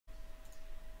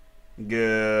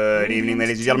Good evening,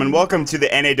 ladies and gentlemen. Welcome to the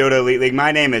NA Dota Elite League.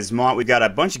 My name is Mont. We've got a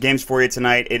bunch of games for you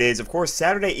tonight. It is, of course,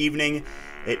 Saturday evening.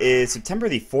 It is September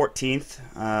the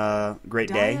 14th.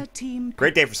 Great day.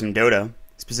 Great day for some Dota,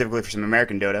 specifically for some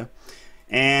American Dota.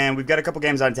 And we've got a couple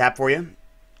games on tap for you.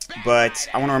 But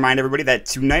I want to remind everybody that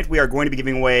tonight we are going to be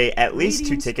giving away at least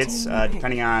 2 tickets,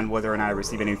 depending on whether or not I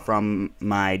receive any from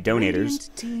my donators.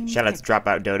 Shout out to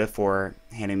Dropout Dota for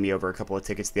handing me over a couple of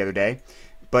tickets the other day.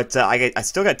 But I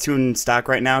still got 2 in stock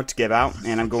right now to give out,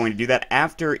 and I'm going to do that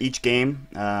after each game,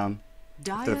 for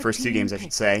the first 2 games, I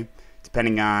should say,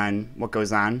 depending on what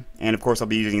goes on. And, of course, I'll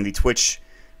be using the Twitch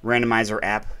randomizer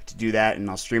app to do that, and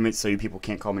I'll stream it so you people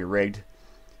can't call me rigged,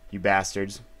 you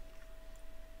bastards.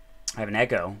 I have an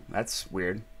echo. That's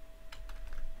weird.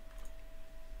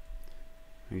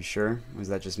 Are you sure? Was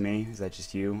that just me? Is that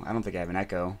just you? I don't think I have an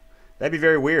echo. That'd be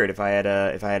very weird if I had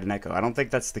an echo. I don't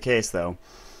think that's the case, though.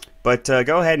 But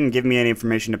go ahead and give me any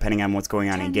information depending on what's going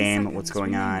on in game, what's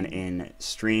going on in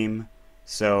stream.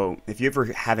 So if you ever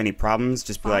have any problems,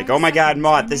 just be like, oh my god,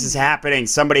 Mott, this is happening.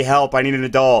 Somebody help. I need an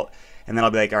adult. And then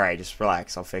I'll be like, all right, just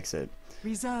relax. I'll fix it.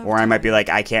 Or I might be like,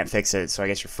 I can't fix it, so I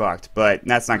guess you're fucked. But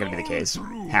that's not going to be the case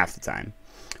half the time.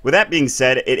 With that being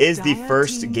said, it is the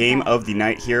first game of the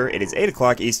night here. It is 8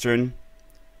 o'clock Eastern,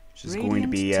 which is going to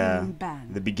be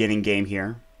the beginning game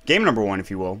here. Game number 1,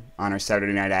 if you will, on our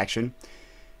Saturday night action.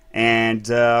 And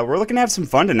we're looking to have some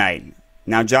fun tonight.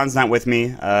 Now, John's not with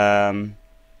me. I'm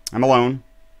alone,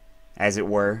 as it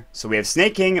were. So we have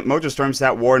Snake King, Mojo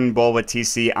Stormsat, Warden, Bulba,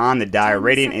 TC on the die.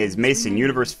 Radiant is Mason,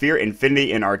 Universe, Fear,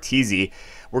 Infinity, and Arteezy.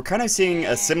 We're kind of seeing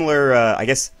a similar, I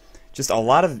guess, just a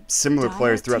lot of similar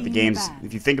players throughout the games.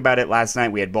 If you think about it, last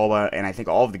night we had Bulba, and I think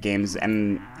all of the games,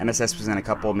 and MSS was in a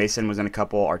couple, Mason was in a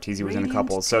couple, Arteezy was in a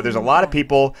couple. So there's a lot of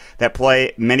people that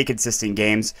play many consistent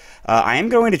games. I am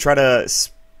going to try to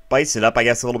spice it up, I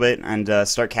guess, a little bit, and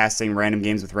start casting random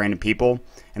games with random people,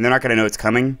 and they're not going to know it's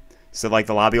coming. So, like,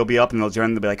 the lobby will be up, and they'll join,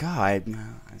 and they'll be like, oh,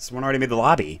 someone already made the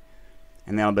lobby.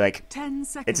 And then I'll be like,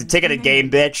 it's a ticketed game,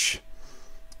 bitch.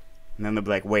 And then they'll be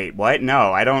like, wait, what?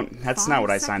 No, I don't, that's not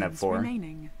what I signed up for.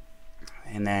 And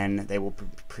then they will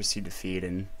proceed to feed,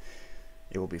 and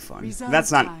it will be fun.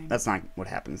 That's not what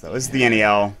happens, though. This is the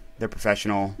NEL. They're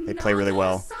professional. They play really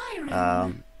well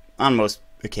on most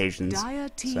occasions.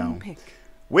 So,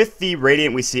 with the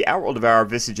Radiant, we see Outworld Devour,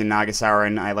 Visage, and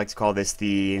Nagasauron. I like to call this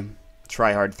the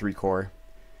try-hard 3-core.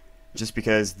 Just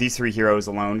because these 3 heroes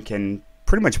alone can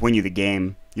pretty much win you the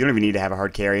game. You don't even need to have a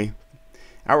hard carry.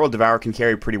 Outworld Devour can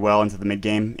carry pretty well into the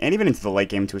mid-game, and even into the late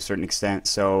game to a certain extent,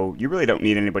 so you really don't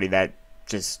need anybody that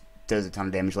just does a ton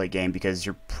of damage late game, because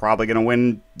you're probably going to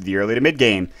win the early to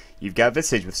mid-game. You've got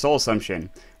Visage with Soul Assumption,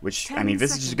 which, I mean,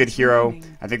 Visage is a good hero.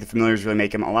 I think the familiars really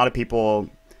make him. A lot of people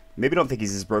maybe don't think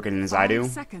he's as broken as I do.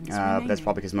 That's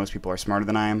probably because most people are smarter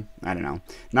than I am. I don't know.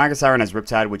 Nagasauron has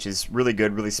Riptide, which is really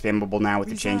good, really spammable now with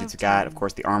the change it's got. Of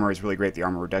course, the armor is really great, the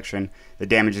armor reduction. The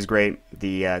damage is great.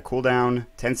 The cooldown,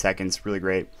 10 seconds, really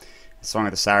great. Song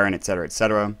of the Siren, etc.,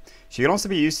 etc. She can also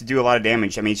be used to do a lot of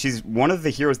damage. I mean, she's one of the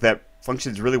heroes that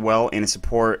functions really well in a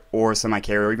support or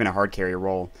semi-carry or even a hard carry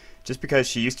role. Just because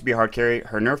she used to be a hard carry,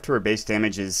 her nerf to her base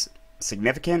damage is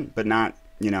significant, but not,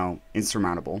 you know,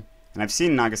 insurmountable. And I've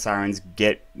seen Nagasaurons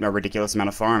get a ridiculous amount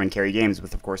of farm and carry games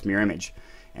with, of course, Mirror Image.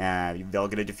 They'll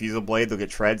get a Diffusal Blade, they'll get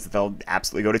Treads, they'll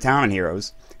absolutely go to town on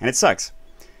heroes. And it sucks.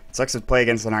 It sucks to play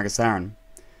against the Nagasauron.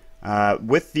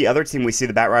 With the other team, we see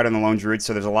the Bat Rider and the Lone Druid,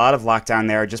 so there's a lot of lockdown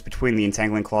there just between the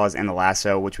Entangling Claws and the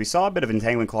Lasso, which we saw a bit of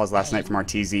Entangling Claws last night from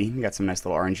Arteezy. We got some nice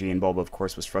little RNG, and Bulba, of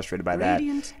course, was frustrated by that.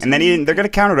 And then they're going to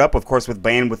counter it up, of course, with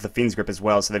Bane with the Fiend's Grip as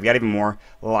well, so they've got even more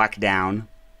lockdown.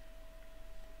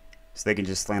 So they can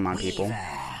just slam on people.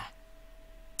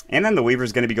 And then the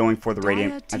Weaver's going to be going for the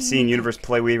Radiant. I've seen Universe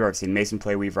play Weaver, I've seen Mason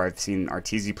play Weaver, I've seen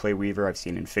Arteezy play Weaver, I've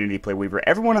seen Infinity play Weaver.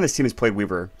 Everyone on this team has played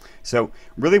Weaver. So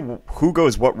really who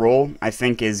goes what role, I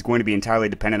think, is going to be entirely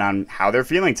dependent on how they're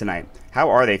feeling tonight. How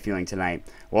are they feeling tonight?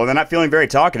 Well, they're not feeling very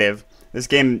talkative. This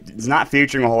game is not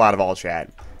featuring a whole lot of all chat,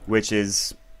 which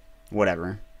is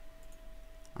whatever.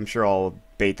 I'm sure I'll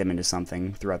bait them into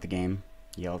something throughout the game.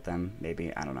 Yell at them,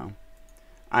 maybe, I don't know.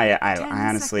 I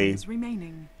honestly, it's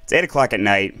 8 o'clock at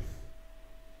night.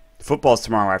 Football's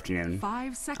tomorrow afternoon.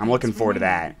 I'm looking forward to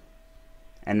that.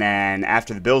 And then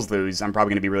after the Bills lose, I'm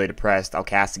probably going to be really depressed. I'll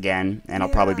cast again, and I'll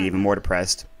probably be even more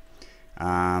depressed.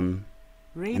 And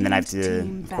then I have to,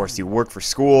 of course, do work for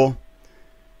school.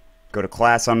 Go to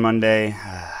class on Monday.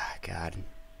 God.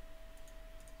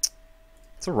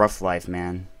 It's a rough life,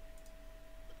 man.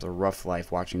 It's a rough life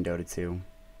watching Dota 2.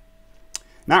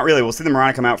 Not really. We'll see the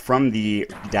Mirana come out from the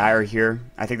Dire here.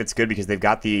 I think that's good because they've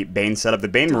got the Bane set up. The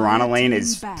Bane Mirana lane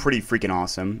is pretty freaking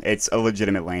awesome. It's a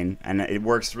legitimate lane, and it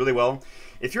works really well.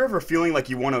 If you're ever feeling like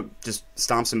you want to just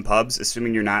stomp some pubs,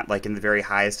 assuming you're not like in the very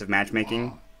highest of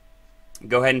matchmaking,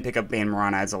 go ahead and pick up Bane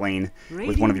Mirana as a lane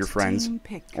with one of your friends,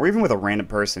 or even with a random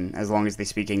person, as long as they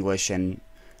speak English and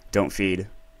don't feed.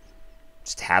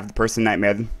 Just have the person night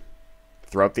mid,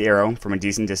 throw up the arrow from a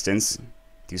decent distance,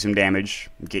 do some damage,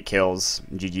 get kills,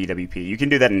 GGWP. You can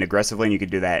do that in an aggressive lane, you can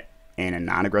do that in a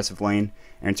non-aggressive lane.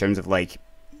 And in terms of like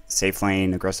safe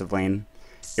lane, aggressive lane,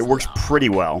 it works pretty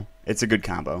well. It's a good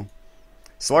combo.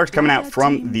 Slark's coming out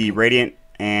from the Radiant,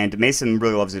 and Mason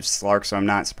really loves his Slark, so I'm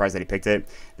not surprised that he picked it.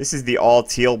 This is the all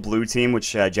teal blue team,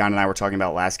 which John and I were talking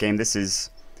about last game. This is...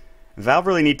 Valve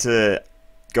really need to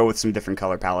go with some different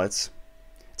color palettes.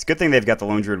 It's a good thing they've got the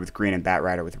Lone Druid with green and Bat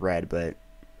Rider with red, but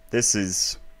this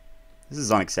is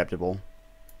unacceptable.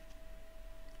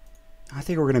 I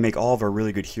think we're going to make all of our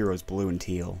really good heroes blue and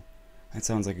teal. That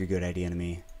sounds like a good idea to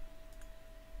me.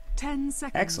 10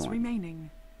 seconds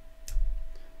remaining.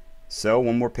 So,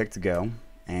 one more pick to go.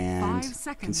 And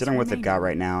considering what they've got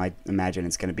right now, I imagine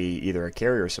it's going to be either a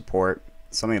carry or support.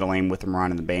 Something to lane with the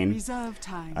Mirana and the Bane.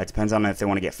 It depends on if they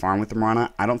want to get farm with the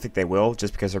Mirana. I don't think they will,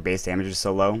 just because their base damage is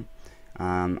so low.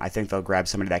 I think they'll grab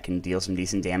somebody that can deal some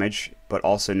decent damage, but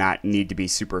also not need to be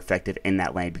super effective in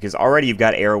that lane, because already you've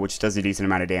got Arrow, which does a decent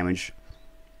amount of damage.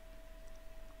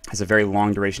 Has a very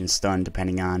long duration stun,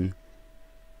 depending on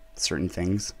certain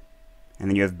things. And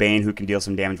then you have Bane, who can deal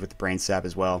some damage with the Brain Sap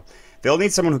as well. They'll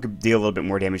need someone who can deal a little bit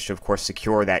more damage to, of course,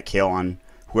 secure that kill on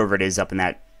whoever it is up in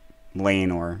that lane,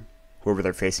 or whoever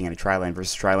they're facing in a tri-lane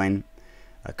versus tri-lane.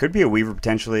 Could be a Weaver,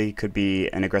 potentially. Could be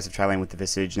an aggressive tri-lane with the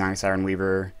Visage, Naga-Siren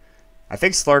Weaver. I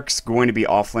think Slark's going to be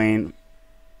off lane,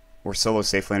 or solo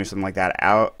safe lane, or something like that.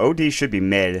 OD should be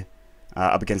mid,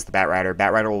 up against the Bat Rider.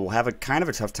 Bat Rider will have a kind of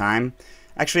a tough time.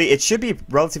 Actually, it should be a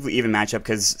relatively even matchup,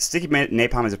 because Sticky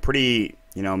Napalm is a pretty,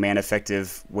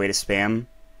 mana-effective way to spam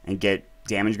and get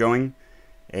damage going.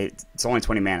 It's only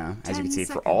 20 mana, as you can see,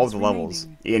 for all of the levels.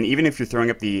 And even if you're throwing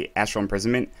up the Astral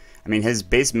Imprisonment, I mean, his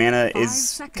base mana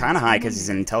is kind of high because he's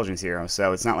an intelligence hero,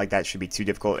 so it's not like that should be too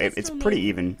difficult. It's pretty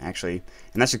even, actually,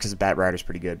 and that's just because Bat Rider's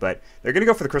pretty good. But they're going to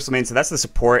go for the Crystal Maiden, so that's the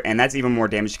support, and that's even more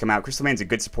damage to come out. Crystal Maiden's a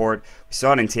good support. We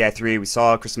saw it in TI3. We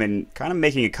saw Crystal Maiden kind of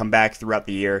making a comeback throughout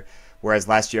the year, whereas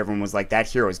last year everyone was like, that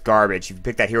hero is garbage. If you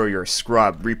pick that hero, you're a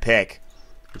scrub. Repick,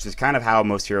 which is kind of how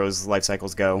most heroes' life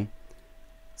cycles go.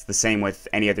 It's the same with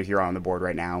any other hero on the board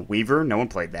right now. Weaver, no one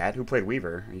played that. Who played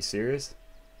Weaver? Are you serious?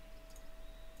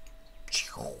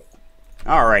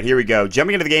 Alright, here we go.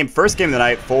 Jumping into the game. First game of the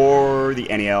night for the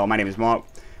NEL. My name is Monk.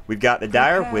 We've got the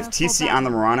Dire with TC on the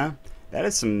Mirana. That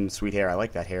is some sweet hair. I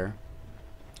like that hair.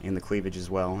 And the cleavage as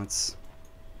well. That's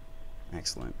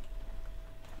excellent.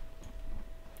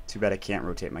 Too bad I can't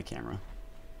rotate my camera.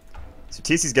 So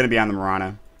TC's going to be on the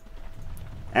Mirana.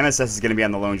 MSS is going to be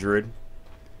on the Lone Druid.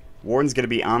 Warden's going to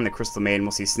be on the Crystal Maiden.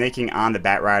 We'll see Snaking on the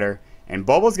Bat Rider. And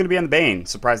Bobo's going to be on the Bane,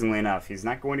 surprisingly enough. He's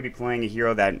not going to be playing a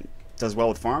hero that does well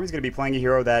with farm. He's going to be playing a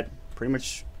hero that pretty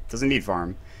much doesn't need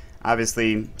farm.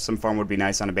 Obviously, some farm would be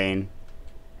nice on a Bane.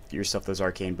 Get yourself those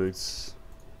arcane boots.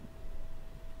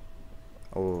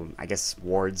 Oh, I guess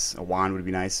wards, a wand would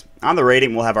be nice. On the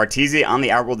Radiant, we'll have Arteezy on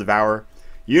the Outworld Devourer.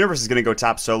 Universe is going to go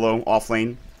top solo, off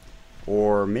lane.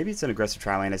 Or maybe it's an aggressive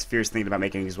tri-lane as Fear's thinking about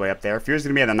making his way up there. Fear's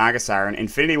going to be on the Naga-Siren.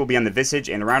 Infinity will be on the Visage.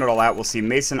 And to round it all out, we'll see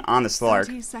Mason on the Slark.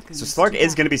 So Slark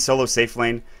is going to be solo safe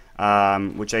lane.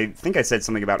 Which I think I said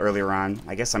something about earlier on.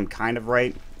 I guess I'm kind of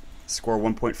right. Score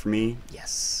 1 point for me.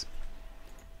 Yes.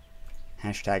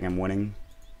 Hashtag I'm winning.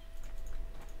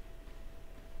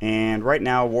 And right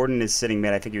now, Warden is sitting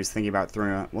mid. I think he was thinking about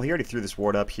throwing a... Well, he already threw this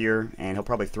ward up here. And he'll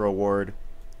probably throw a ward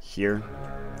here.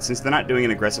 Since they're not doing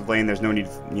an aggressive lane, there's no need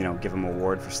to, give them a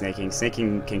ward for Snaking.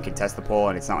 Snaking can contest the pull,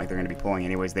 and it's not like they're going to be pulling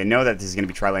anyways. They know that this is going to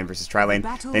be tri-lane versus tri-lane.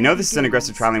 They know this is an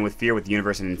aggressive tri-lane with Fear, with the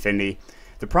Universe, and Infinity.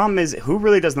 The problem is, who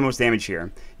really does the most damage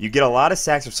here? You get a lot of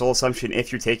stacks of Soul Assumption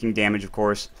if you're taking damage, of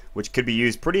course, which could be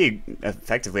used pretty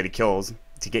effectively to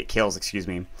get kills, excuse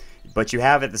me. But you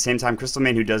have, at the same time, Crystal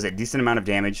Maiden, who does a decent amount of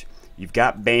damage. You've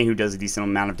got Bane, who does a decent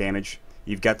amount of damage.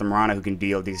 You've got the Mirana, who can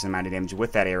deal a decent amount of damage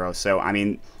with that arrow. So, I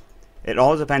mean... It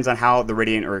all depends on how the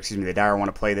Radiant, or excuse me, the Dire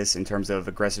want to play this in terms of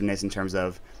aggressiveness, in terms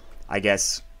of, I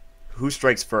guess, who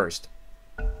strikes first.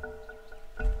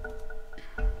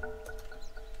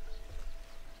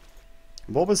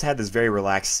 Bulba's had this very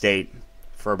relaxed state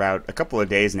for about a couple of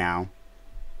days now.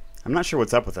 I'm not sure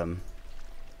what's up with him.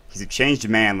 He's a changed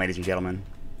man, ladies and gentlemen.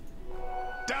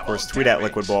 Of course, tweet at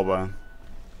Liquid Bulba.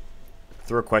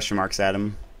 Throw question marks at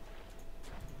him.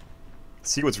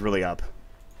 See what's really up.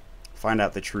 find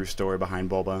out the true story behind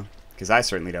Bulba, because I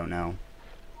certainly don't know.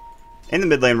 In the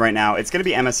mid lane right now, it's going to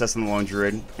be MSS and the Lone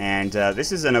Druid, and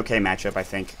this is an okay matchup, I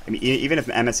think. I mean, even if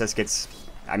MSS gets...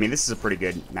 I mean, this is a pretty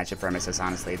good matchup for MSS,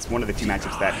 honestly. It's one of the few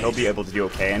matchups that he'll be able to do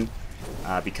okay in,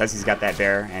 because he's got that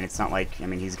bear, and it's not like... I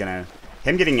mean, he's going to...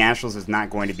 Him getting Nationals is not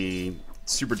going to be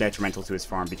super detrimental to his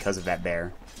farm because of that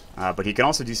bear. But he can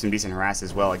also do some decent harass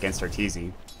as well against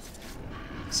Arteezy.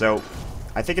 So,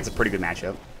 I think it's a pretty good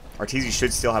matchup. Arteezy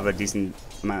should still have a decent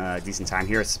time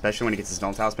here, especially when he gets his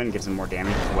Null Talisman and gives him more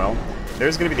damage as well.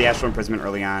 There's going to be the Astral Imprisonment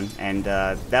early on, and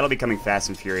that'll be coming fast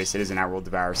and furious. It is an Outworld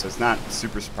Devourer, so it's not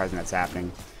super surprising that's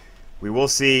happening. We will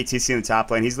see TC in the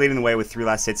top lane. He's leading the way with 3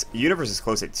 last hits. Universe is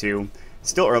close at 2.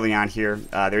 Still early on here.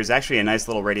 There's actually a nice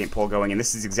little Radiant pull going, and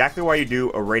this is exactly why you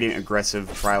do a Radiant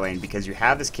aggressive tri-lane, because you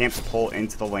have this camp to pull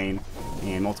into the lane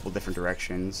in multiple different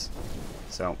directions.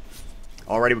 So...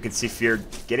 already we can see Fear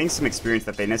getting some experience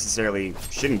that they necessarily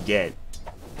shouldn't get.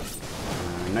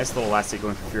 Nice little last hit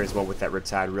going for Fear as well with that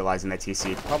Riptide, realizing that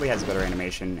TC probably has better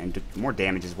animation and more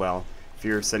damage as well.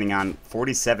 Fear sitting on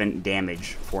 47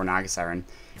 damage for Naga Siren,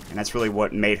 and that's really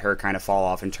what made her kind of fall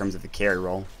off in terms of the carry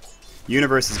role.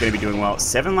 Universe is going to be doing well.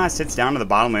 7 last hits down to the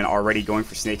bottom lane already going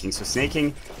for Snaking. So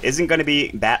Snaking isn't going to be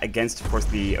bat against, of course,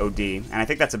 the OD. And I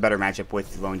think that's a better matchup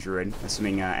with the Lone Druid,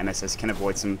 assuming MSS can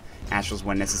avoid some Astrals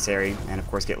when necessary and, of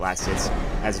course, get last hits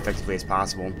as effectively as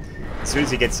possible. As soon as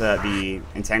he gets the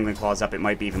Entangling Claws up, it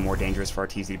might be even more dangerous for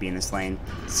Arteezy to be in this lane.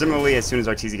 Similarly, as soon as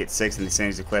Arteezy gets 6 and the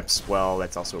Sanity's Eclipse, well,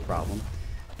 that's also a problem.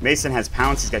 Mason has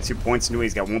Pounce, he's got 2 points into it,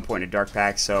 he's got 1 point in a Dark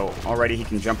Pack, so already he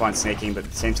can jump on Snaking, but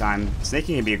at the same time,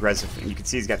 Snaking can be aggressive, and you can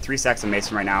see he's got 3 stacks of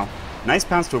Mason right now. Nice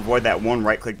Pounce to avoid that 1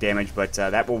 right-click damage, but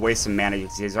that will waste some mana.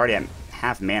 He's already at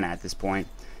half mana at this point.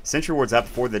 Sentry Ward's up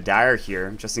for the Dire here,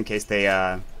 just in case they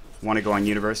want to go on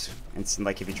Universe, and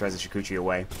like if he tries to Shikuchi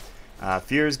away.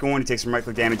 Fear is going to take some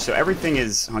right-click damage, so everything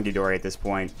is hunky-dory at this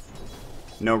point.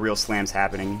 No real slams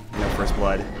happening, no First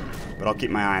Blood, but I'll keep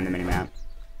my eye on the minimap.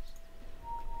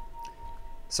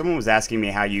 Someone was asking me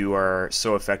how you are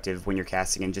so effective when you're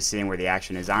casting and just seeing where the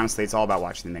action is. Honestly, it's all about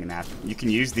watching the minimap. You can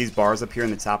use these bars up here in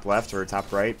the top left or top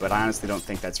right, but I honestly don't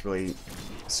think that's really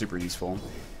super useful.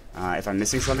 If I'm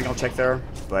missing something, I'll check there,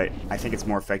 but I think it's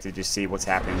more effective to just see what's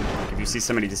happening. Like if you see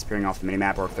somebody disappearing off the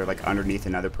minimap, or if they're like underneath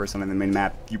another person on the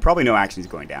minimap, you probably know action's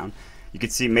going down. You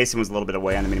could see Mason was a little bit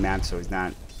away on the minimap, so he's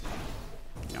not,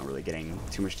 you know, really getting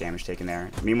too much damage taken there.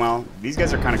 Meanwhile, these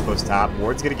guys are kind of close top.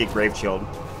 Ward's gonna get Grave Chilled.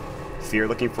 Fear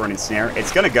looking for an ensnare.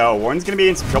 It's gonna go. Warden's gonna be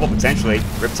in some trouble potentially.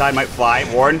 Riptide might fly.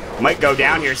 Warden might go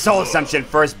down here. Soul Assumption,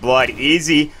 First Blood.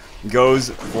 Easy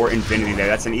goes for Infinity there.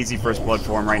 That's an easy First Blood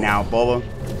for him right now. Bulba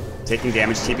taking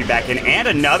damage, TP back in, and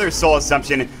another Soul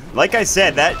Assumption. Like I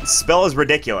said, that spell is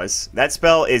ridiculous. That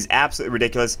spell is absolutely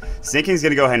ridiculous. Snaking's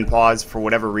gonna go ahead and pause for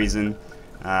whatever reason.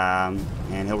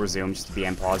 And he'll resume just to be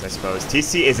unpaused, I suppose.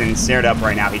 TC is ensnared up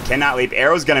right now. He cannot leap.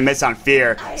 Arrow's gonna miss on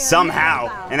Fear somehow,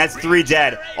 and that's 3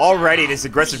 dead. Already, this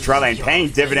aggressive tri-lane paying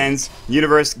dividends.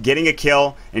 Universe getting a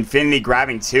kill. Infinity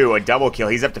grabbing 2, a double kill.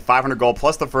 He's up to 500 gold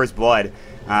plus the First Blood.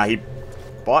 He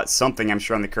bought something, I'm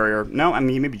sure, on the Courier. No, I mean,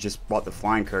 he maybe just bought the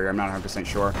Flying Courier. I'm not 100%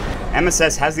 sure.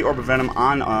 MSS has the Orb of Venom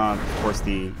on, of course,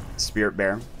 the Spirit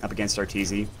Bear up against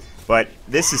Arteezy. But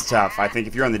this is tough. I think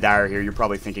if you're on the Dire here, you're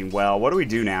probably thinking, well, what do we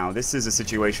do now? This is a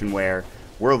situation where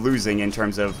we're losing in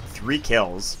terms of 3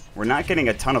 kills. We're not getting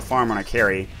a ton of farm on our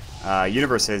carry.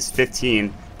 Universe is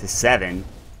 15 to 7.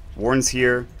 Warden's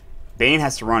here. Bane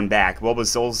has to run back. Bulba's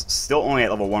Soul's still only at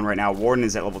level 1 right now. Warden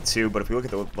is at level 2, but if we look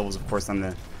at the levels, of course, on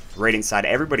the Radiant side,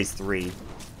 everybody's 3.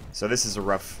 So this is a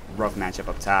rough matchup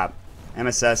up top.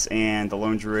 MSS and the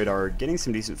Lone Druid are getting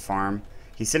some decent farm.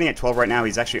 He's sitting at 12 right now.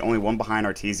 He's actually only 1 behind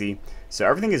Arteezy. So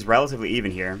everything is relatively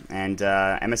even here. And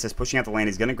MSS pushing out the lane.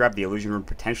 He's going to grab the Illusion Rune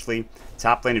potentially.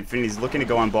 Top lane Infinity's looking to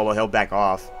go on Bulba. He'll back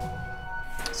off.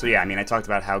 So yeah, I mean, I talked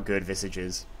about how good Visage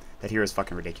is. That hero is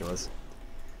fucking ridiculous.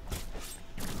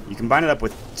 You combine it up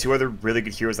with 2 other really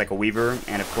good heroes like a Weaver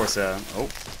and, of course, oh,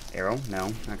 Arrow. No,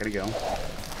 not going to go.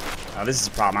 This is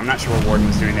a problem. I'm not sure what Warden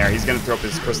was doing there. He's going to throw up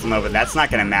his Crystal Nova. That's not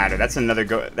going to matter. That's another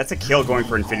that's a kill going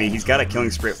for Infinity. He's got a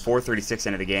killing spree at 4:36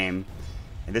 into the game.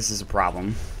 And this is a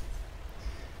problem.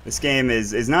 This game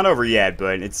is not over yet,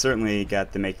 but it's certainly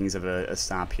got the makings of a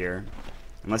stop here.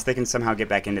 Unless they can somehow get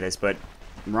back into this. But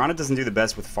Mirana doesn't do the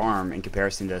best with farm in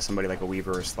comparison to somebody like a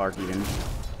Weaver or Slark even.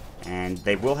 And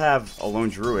they will have a Lone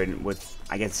Druid with,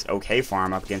 I guess, okay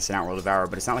farm up against an Outworld Devourer,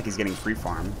 but it's not like he's getting free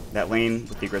farm. That lane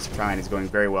with the aggressive tri-lane is going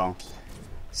very well.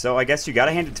 So I guess you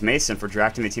gotta hand it to Mason for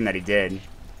drafting the team that he did.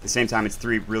 At the same time, it's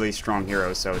 3 really strong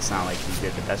heroes, so it's not like he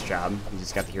did the best job. He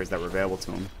just got the heroes that were available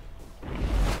to him.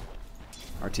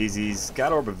 Arteezy's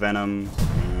got Orb of Venom,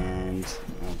 and,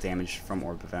 oh damage from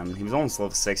Orb of M. He was almost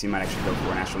level 6. He might actually go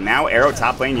for an Astral. Now, Arrow,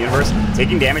 top lane, Universe,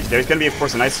 taking damage. There's going to be, of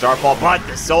course, a nice Starfall, but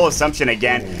the Soul Assumption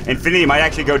again. Infinity might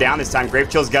actually go down this time. Grave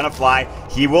Chill's going to fly.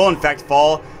 He will, in fact,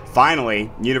 fall. Finally,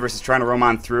 Universe is trying to roam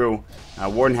on through.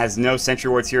 Warden has no Sentry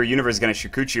Wards here. Universe is going to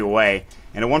Shikuchi away.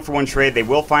 In a 1-for-1 trade, they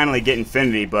will finally get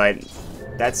Infinity, but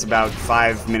that's about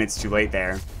 5 minutes too late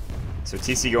there. So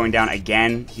TC going down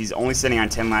again. He's only sitting on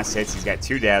 10 last hits. He's got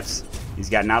 2 deaths. He's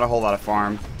got not a whole lot of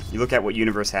farm. You look at what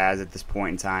Universe has at this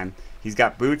point in time. He's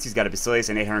got boots, he's got a Basilius,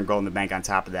 and 800 gold in the bank on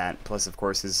top of that. Plus, of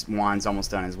course, his wand's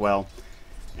almost done as well.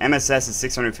 MSS is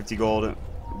 650 gold.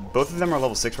 Both of them are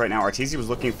level 6 right now. Arteezy was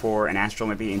looking for an Astral,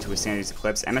 maybe into a Sanity's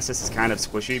Eclipse. MSS is kind of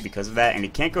squishy because of that, and he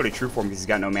can't go to True Form because he's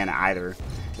got no mana either.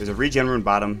 There's a Regen Rune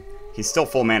bottom. He's still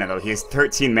full mana, though. He has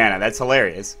 13 mana. That's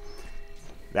hilarious.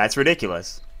 That's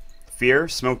ridiculous. Fear,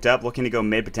 smoked up, looking to go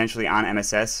mid potentially on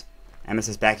MSS.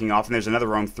 MSS backing off, and there's another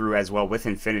roam through as well with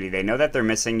Infinity. They know that they're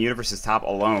missing. Universe is top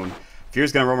alone.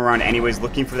 Fear's going to roam around anyways,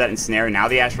 looking for that ensnare. Now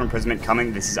the Astral Imprisonment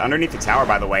coming. This is underneath the tower,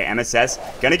 by the way. MSS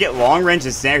going to get long-range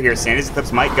ensnare here. Sanity's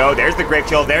Eclipse might go. There's the Grave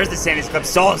Chill. There's the Sanity's Eclipse.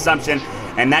 Soul Assumption.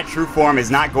 And that True Form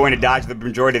is not going to dodge the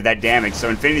majority of that damage. So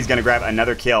Infinity's going to grab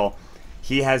another kill.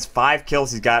 He has 5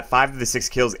 kills. He's got 5 of the 6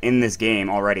 kills in this game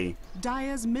already.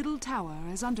 Dire's middle tower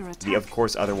is under attack. The, of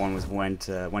course, other one was went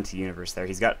to Universe there.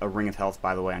 He's got a Ring of Health,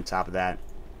 by the way, on top of that.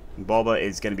 Bulba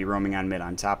is going to be roaming on mid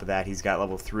on top of that. He's got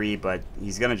level 3, but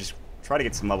he's going to just try to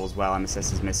get some levels while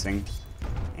MSS is missing.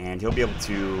 And he'll be able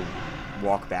to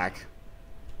walk back.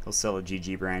 He'll sell a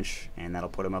GG branch, and that'll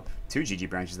put him up 2 GG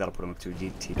branches. That'll put him up to a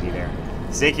TP there.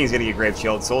 Snake is going to get Grave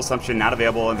Shield. Soul Assumption not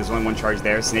available, and there's only 1 charge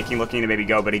there. Snake King looking to maybe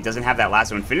go, but he doesn't have that last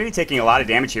one. Infinity taking a lot of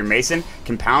damage here. Mason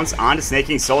can pounce onto Snake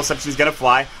King. Soul Assumption is going to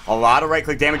fly. A lot of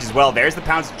right-click damage as well. There's the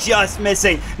pounce just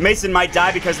missing. Mason might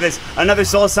die because of this. Another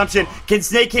Soul Assumption. Can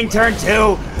Snake King turn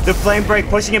 2? The Flame Break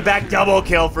pushing him back. Double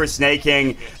kill for Snake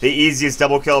King. The easiest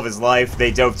double kill of his life. They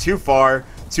dove too far,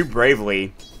 too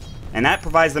bravely. And that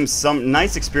provides them some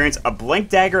nice experience. A Blink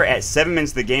Dagger at 7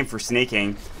 minutes of the game for Snake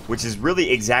King, which is really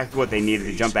exactly what they needed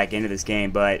to jump back into this game,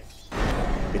 but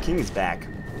the King is back.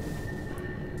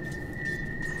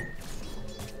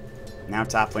 Now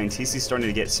top lane, TC's starting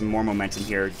to get some more momentum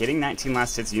here. Getting 19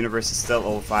 last hits, Universe is still at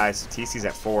level 5, so TC's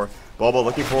at 4. Bulba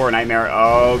looking for a Nightmare.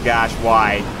 Oh gosh,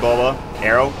 why? Bulba,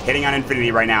 Arrow, hitting on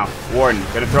Infinity right now. Warden,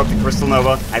 gonna throw up the Crystal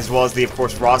Nova, as well as the, of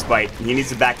course, Frostbite. He needs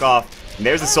to back off. And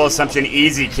there's the Soul Assumption,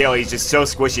 easy kill. He's just so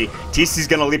squishy. TC's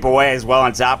gonna leap away as well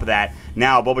on top of that.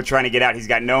 Now, Bulba trying to get out. He's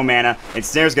got no mana.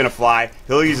 Ensnare's gonna fly.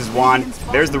 He'll use his wand.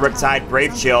 There's the Riptide,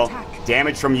 Brave Chill.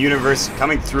 Damage from Universe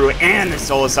coming through, and the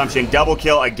Soul Assumption. Double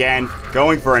kill again,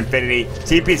 going for Infinity.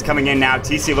 TP's coming in now.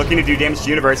 TC looking to do damage to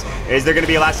Universe. Is there going to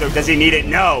be a lasso? Does he need it?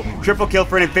 No. Triple kill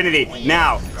for an Infinity.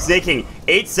 Now, Snaking,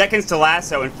 8 seconds to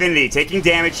lasso. Infinity taking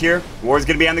damage here. Ward's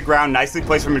going to be on the ground. Nicely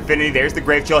placed from Infinity. There's the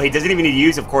Grave Chill. He doesn't even need to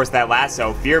use, of course, that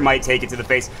lasso. Fear might take it to the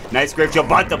face. Nice Grave Chill,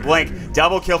 but the blink.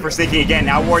 Double kill for Snaking again.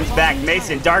 Now Warden's back.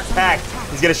 Mason, Dark Pact.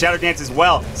 He's going to Shadow Dance as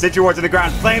well. Sentry Ward's on the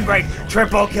ground. Flame Break.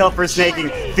 Triple kill for Snaking.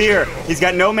 Fear. He's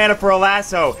got no mana for a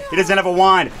lasso. He doesn't have a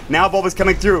wand. Now Bulba's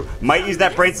coming through. Might use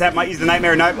that Brain Sap. Might use the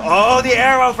Nightmare. Oh, the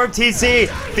arrow from TC.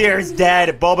 Fear's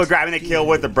dead. Bulba grabbing the kill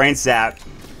with the Brain Sap.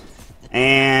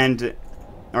 And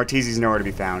Arteezy's nowhere to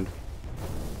be found.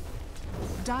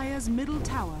 Dire's middle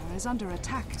tower is under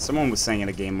attack. Someone was saying in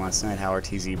a game last night how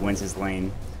Arteezy wins his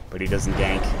lane, but he doesn't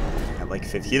gank at like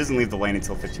 50. He doesn't leave the lane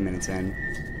until 15 minutes in.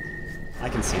 I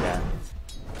can see that.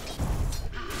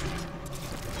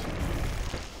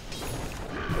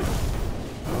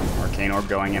 Arcane Orb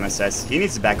going, MSS. He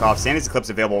needs to back off. Sanity's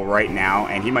Eclipse available right now,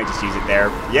 and he might just use it there.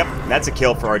 Yep, that's a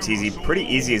kill for Arteezy. Pretty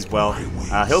easy as well.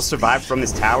 He'll survive from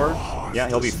this tower. Yeah,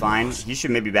 he'll be fine. He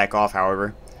should maybe back off,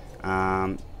 however.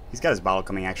 He's got his bottle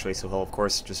coming, actually, so he'll, of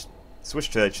course, just switch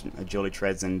to Agility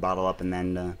Treads and bottle up, and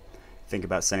then think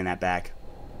about sending that back.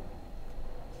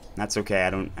 That's okay. I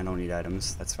don't need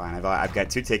items. That's fine. I've got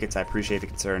 2 tickets. I appreciate the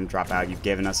concern. Drop out. You've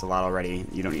given us a lot already.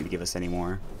 You don't need to give us any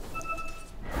more.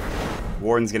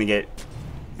 Warden's gonna get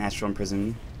Astral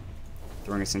Imprisoned.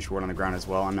 Throwing a Sentry Ward on the ground as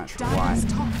well. I'm not sure why.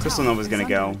 Crystal Nova's gonna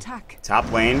go.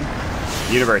 Top lane.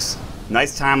 Universe.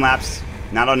 Nice time lapse.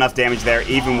 Not enough damage there,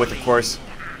 even with, of course,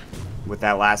 with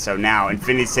that lasso. Now,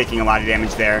 Infinity's taking a lot of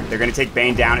damage there. They're going to take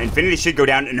Bane down. Infinity should go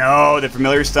down. No, the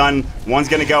Familiar Stun. One's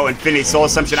going to go. Infinity, Soul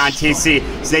Assumption on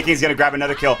TC. Snake King's going to grab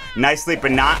another kill. Nicely,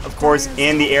 but not, of course,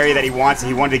 in the area that he wants.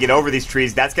 He wanted to get over these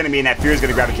trees. That's going to mean that Fear's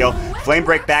going to grab a kill. Flame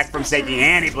Break back from Snake King,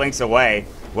 and he blinks away.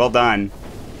 Well done.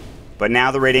 But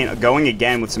now the Radiant going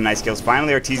again with some nice kills.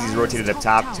 Finally, Arteezy's rotated up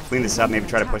top to clean this up, maybe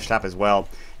try to push top as well.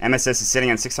 MSS is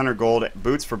sitting on 600 gold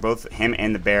boots for both him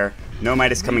and the Bear. No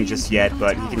Midas coming just yet,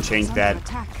 but he can change that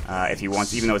if he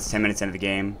wants, even though it's 10 minutes into the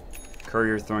game.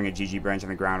 Courier throwing a GG branch on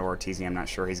the ground, or Arteezy, I'm not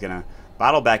sure. He's going to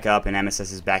bottle back up, and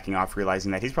MSS is backing off,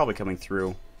 realizing that he's probably coming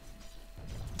through.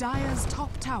 Dire's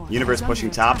top tower Universe pushing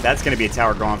top. That's going to be a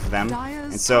tower gone for them.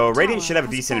 And so Radiant should have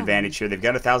a decent advantage here. They've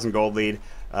got a 1,000 gold lead,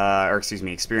 or excuse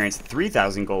me, experience.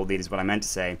 3,000 gold lead is what I meant to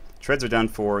say. Treads are done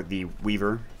for the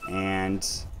Weaver, and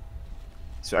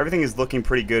so everything is looking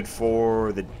pretty good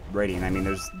for the Radiant. I mean,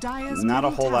 there's not a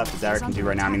whole lot that Dire can do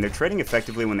right now. I mean, they're trading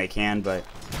effectively when they can, but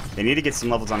they need to get some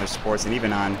levels on their supports, and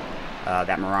even on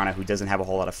that Mirana, who doesn't have a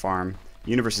whole lot of farm.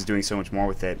 Universe is doing so much more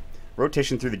with it.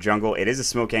 Rotation through the jungle. It is a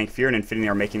smoke gank. Fear and Infinity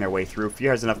are making their way through.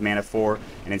 Fear has enough mana for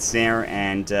an Ensnare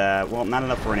and, well, not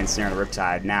enough for an Ensnare and a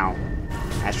Riptide. Now,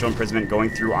 Astral Imprisonment going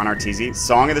through on Arteezy.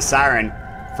 Song of the Siren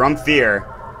from Fear.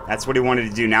 That's what he wanted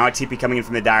to do. Now a TP coming in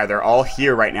from the Dire. They're all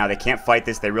here right now. They can't fight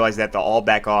this. They realize that they'll all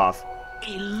back off.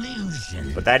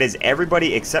 Illusion. But that is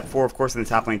everybody except for, of course, in the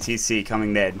top lane, TC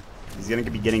coming mid. He's going to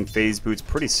be getting phase boots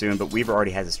pretty soon, but Weaver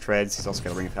already has his treads. He's also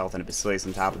got a Ring of Health and a Basilius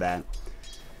on top of that.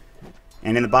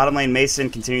 And in the bottom lane,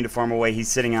 Mason continuing to farm away. He's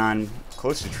sitting on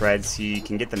close to treads. He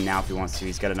can get them now if he wants to.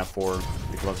 He's got enough for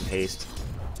the Gloves of Haste.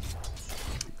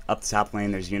 Up the top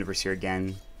lane, there's Universe here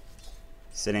again.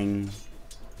 Sitting.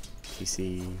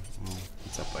 TC. Well,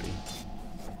 what's up, buddy?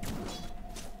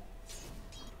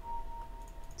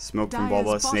 Smoke from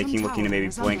Bulba. Snaking looking to maybe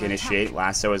blink, initiate.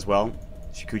 Lasso as well.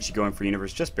 Shikuchi going for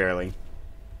Universe just barely.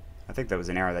 I think that was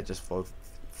an arrow that just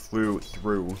flew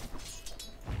through.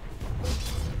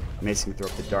 Mason can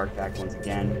throw up the Dark back once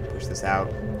again, push this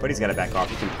out, but he's got to back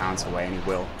off. He can pounce away, and he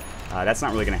will. That's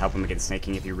not really going to help him against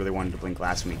snaking if he really wanted to blink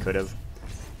last when he could have.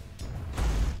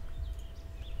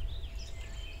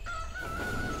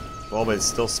 Bulba is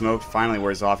still smoked, finally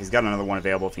wears off. He's got another one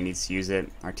available if he needs to use it.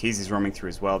 Arteezy's roaming through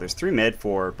as well. There's 3 mid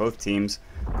for both teams,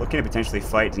 looking to potentially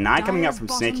fight. Deny coming out from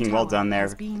snaking, well done there.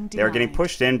 They are getting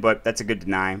pushed in, but that's a good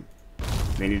deny.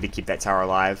 They need to keep that tower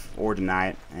alive, or deny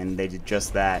it, and they did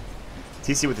just that.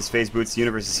 TC with his phase boots.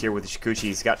 Universe is here with the Shikuchi.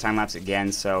 He's got time lapse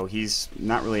again, so he's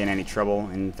not really in any trouble.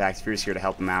 In fact, Fear's here to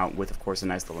help him out with, of course, a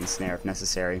nice little ensnare if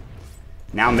necessary.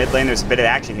 Now mid lane, there's a bit of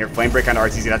action here. Flame break onto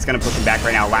Arteezy. That's going to push him back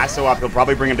right now. Lasso up. He'll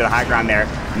probably bring him to the high ground there.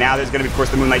 Now there's going to be, of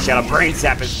course, the Moonlight Shadow. Brain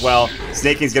Sap as well.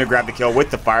 Snaking's going to grab the kill with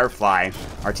the Firefly.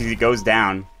 Arteezy goes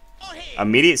down.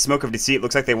 Immediate Smoke of Deceit.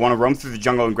 Looks like they want to roam through the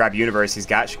jungle and grab Universe. He's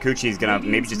got Shikuchi. He's going to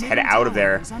maybe just head out of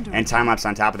there and time lapse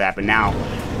on top of that. But now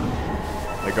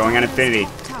they're going on Infinity.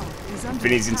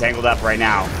 Infinity's entangled up right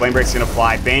now. Flame Break's going to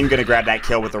fly. Bane going to grab that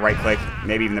kill with the right click.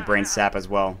 Maybe even the Brain Sap as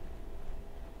well.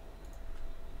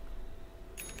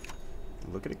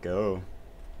 Look at it go.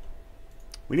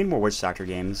 We need more Witch Doctor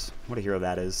games. What a hero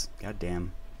that is. God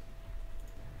damn.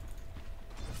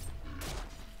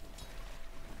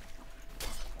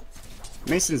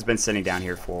 Mason's been sitting down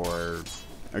here for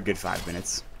a good 5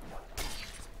 minutes.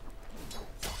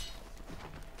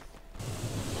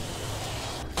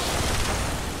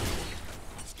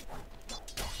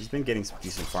 He's been getting some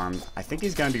decent farm. I think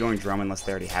he's going to be going drum unless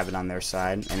they already have it on their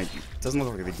side, and it doesn't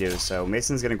look like they do, so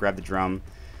Mason's going to grab the drum.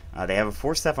 They have a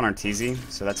 4-step on Arteezy,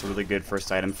 so that's a really good first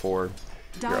item for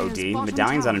your OD.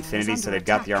 Medallion's on Infinity, so they've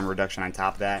got the armor reduction on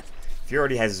top of that. Fear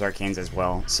already has his Arcanes as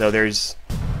well, so there's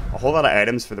a whole lot of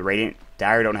items for the Radiant.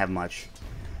 Dire don't have much.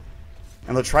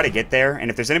 And they'll try to get there, and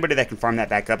if there's anybody that can farm that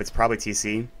back up, it's probably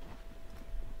TC.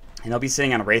 And they'll be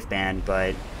sitting on a Wraith Band,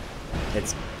 but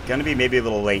it's going to be maybe a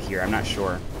little late here. I'm not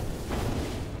sure.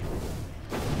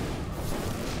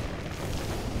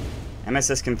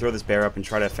 MSS can throw this bear up and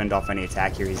try to fend off any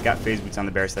attack here. He's got phase boots on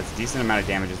the bear, so that's a decent amount of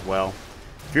damage as well.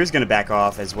 Fear's going to back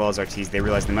off, as well as Arteezy. They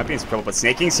realize they might be in some trouble, but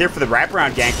Snaking's here for the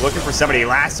wraparound gank, looking for somebody.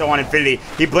 Lasso on Infinity.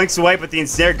 He blinks away, but the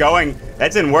ensnare going.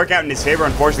 That didn't work out in his favor,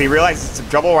 unfortunately. He realizes it's some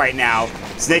trouble right now.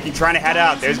 Snaking trying to head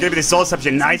out. There's going to be the Soul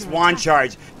Deception. Nice wand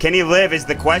charge. Can he live is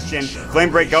the question.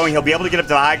 Flame Break going. He'll be able to get up to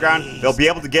the high ground. They'll be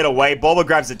able to get away. Bulba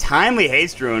grabs a timely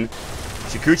haste rune.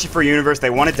 Shikuchi for Universe. They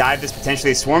want to dive this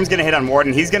potentially. Swarm's going to hit on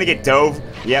Warden. He's going to get dove.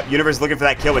 Yep, Universe looking for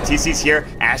that kill, but TC's here.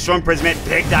 Astral Imprisonment.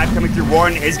 Big dive coming through.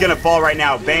 Warden is going to fall right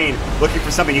now. Bane looking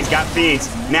for something. He's got Fiends.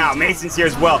 Now, Mason's here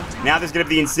as well. Now there's going to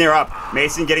be the Ensnare up.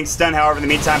 Mason getting stunned, however, in the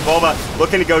meantime. Bulba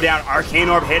looking to go down. Arcane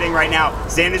Orb hitting right now.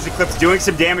 Sanders Eclipse doing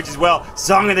some damage as well.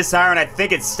 Song of the Siren. I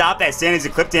think it stopped that Sanders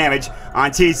Eclipse damage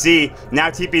on TC. Now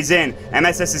TP's in.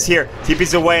 MSS is here.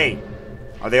 TP's away.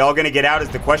 Are they all going to get out is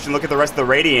the question. Look at the rest of the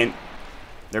Radiant.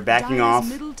 They're backing off,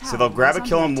 so they'll grab a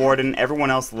kill on Warden.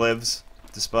 Everyone else lives,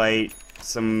 despite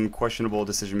some questionable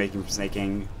decision-making from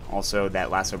Snaking. Also,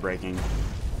 that lasso breaking.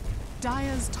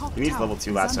 Dire's top He needs tower level 2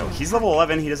 is lasso. under He's attack. level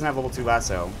 11. He doesn't have level 2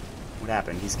 lasso. What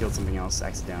happened? He skilled something else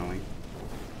accidentally.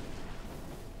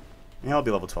 Yeah, I'll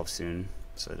be level 12 soon,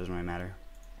 so it doesn't really matter.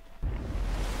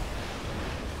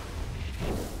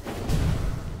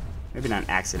 Maybe not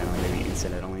accidentally, maybe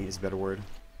incidentally is a better word.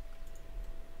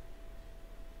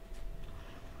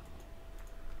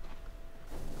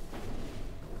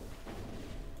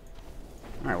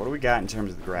 Alright, what do we got in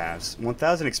terms of the graphs?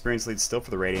 1,000 experience lead still for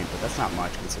the Radiant, but that's not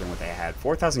much considering what they had.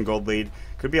 4,000 gold lead,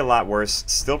 could be a lot worse.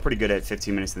 Still pretty good at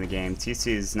 15 minutes in the game.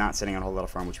 TC is not sitting on a whole lot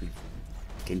of farm, which we've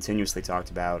continuously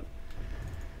talked about.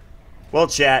 Well,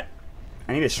 chat,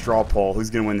 I need a straw poll.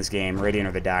 Who's going to win this game, Radiant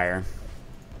or the Dire?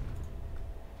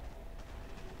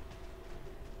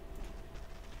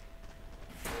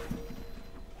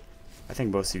 I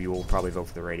think most of you will probably vote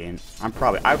for the Radiant. I'd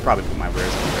probably put my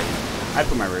rares on the Radiant. I'd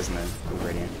put my rares in the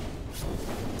Radiant.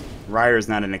 Ryer is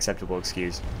not an acceptable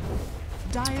excuse.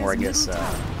 Or I guess,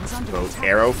 vote.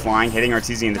 Arrow flying, hitting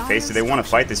Arteezy in the face. Do they want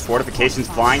to fight this? Fortifications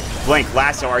flying. Blink,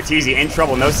 lasso, Arteezy in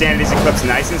trouble. No sanities equipped.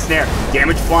 Nice and snare.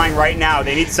 Damage flying right now.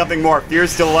 They need something more.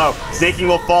 Fear's still low. Snaking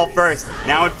will fall first.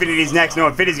 Now Infinity's next. No,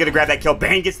 Infinity's going to grab that kill.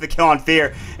 Bane gets the kill on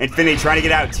Fear. Infinity trying to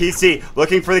get out. TC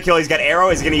looking for the kill. He's got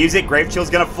arrow. Is he going to use it? Grave Chill's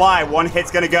going to fly. One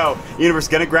hit's going to go. Universe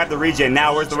going to grab the regen.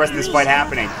 Now where's the rest of this fight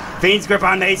happening? Fiend's grip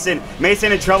on Mason.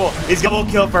 Mason in trouble. He's double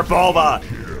kill for Bulba.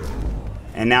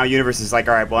 And now Universe is like,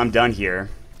 alright, well, I'm done here.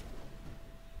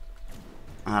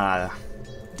 The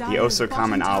oh so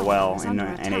common ah well in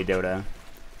NA Dota.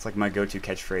 It's like my go-to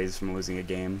catchphrase from losing a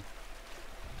game.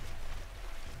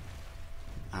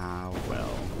 Ah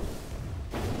well.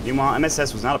 Meanwhile,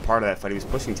 MSS was not a part of that fight. He was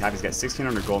pushing top. He's got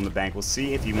 1,600 gold in the bank. We'll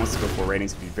see if he wants to go for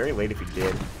ratings. It'd be very late if he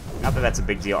did. Not that that's a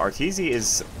big deal. Arteezy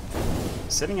is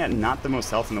sitting at not the most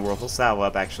health in the world. He'll saddle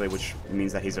up, actually, which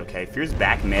means that he's okay. Fear's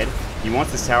back mid. He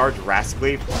wants this tower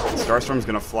drastically. Starstorm's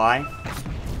going to fly.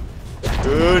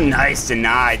 Ooh, nice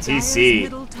deny.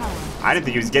 TC. I didn't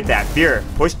think he was get that. Fear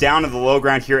pushed down to the low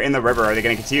ground here in the river. Are they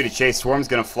going to continue to chase? Swarm's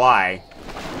going to fly.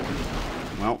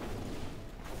 Well,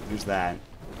 there's that.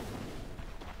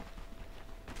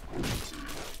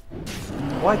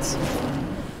 What?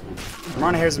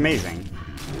 Marana hair's amazing.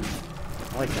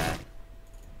 I like that.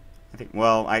 I think,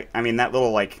 well, I mean, that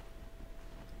little, like,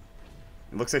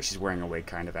 it looks like she's wearing a wig,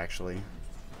 kind of, actually.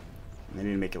 They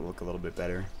need to make it look a little bit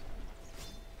better.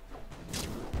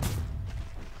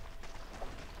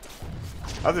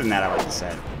 Other than that, I like the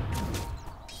set.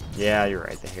 Yeah, you're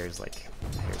right, the hair's painted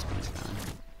on.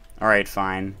 Alright,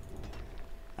 fine.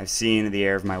 I've seen the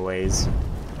error of my ways.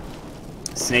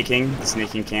 Snaking, the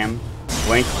snaking cam.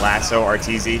 Blink, lasso,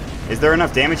 Arteezy. Is there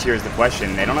enough damage here is the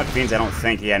question. They don't have fiends, I don't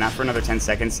think. Yeah, not for another 10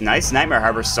 seconds. Nice Nightmare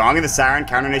Harbor. Song of the Siren,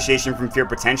 counter initiation from Fear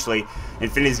potentially.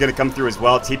 Infinity's going to come through as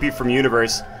well. TP from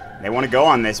Universe. They want to go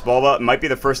on this. Bulba might be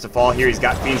the first to fall here. He's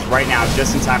got fiends right now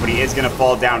just in time, but he is going to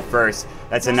fall down first.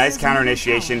 That's a nice counter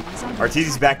initiation.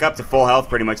 Arteezy's back up to full health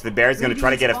pretty much. The Bear's going to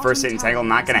try to get a first hit entangle.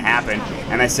 Not going to happen.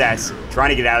 MSS trying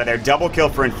to get out of there. Double kill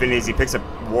for Infinity as he picks up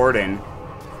Warden.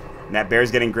 And that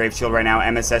Bear's getting Grave Shield right now.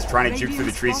 MSS trying to juke through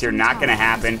the trees here. Not going to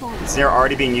happen. The snare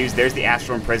already being used. There's the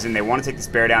Astral Imprison. They want to take this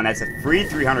Bear down. That's a free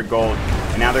 300 gold.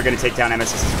 And now they're going to take down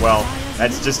MSS as well.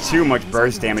 That's just too much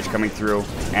burst damage coming through.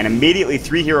 And immediately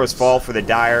 3 heroes fall for the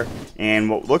Dire. And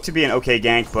what looked to be an okay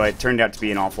gank, but turned out to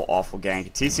be an awful, awful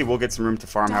gank. TC will get some room to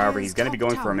farm, however. He's going to be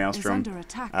going for a Maelstrom.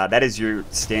 That is your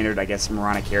standard, I guess,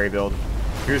 Marana carry build.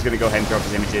 Fear's going to go ahead and throw up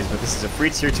his images, but this is a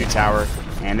free tier 2 tower,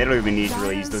 and they don't even need to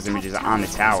really use those images on the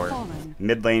tower.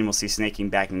 Mid lane, we'll see Snaking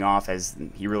backing off as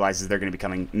he realizes they're going to be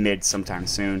coming mid sometime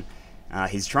soon.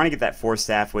 He's trying to get that 4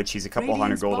 staff, which he's a couple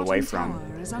hundred gold away from.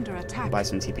 Buy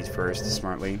some TPs first,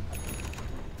 smartly.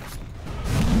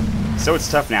 So it's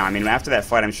tough now. I mean, after that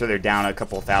fight, I'm sure they're down a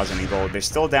couple thousand in gold. They're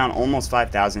still down almost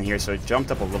 5,000 here, so it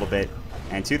jumped up a little bit.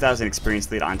 And 2,000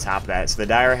 experience lead on top of that. So the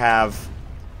Dire have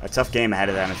a tough game ahead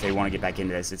of them if they want to get back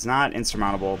into this. It's not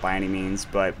insurmountable by any means,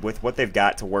 but with what they've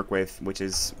got to work with, which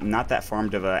is not that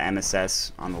farmed of a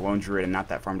MSS on the Lone Druid and not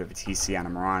that farmed of a TC on a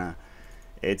Marana,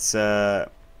 it's, well,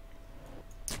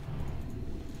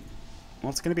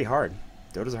 it's going to be hard.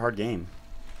 Dota's a hard game,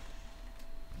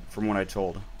 from what I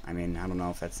told. I mean, I don't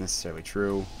know if that's necessarily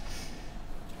true.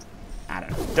 I don't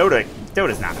know.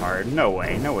 Dota's not hard. No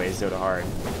way. No way is Dota hard.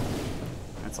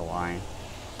 That's a lie.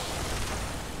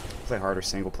 Play harder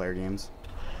single-player games.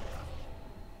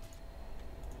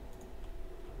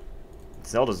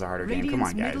 Zelda's a harder game. Come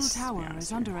on, guys. Tower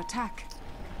is under attack.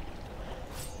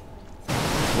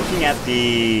 Looking at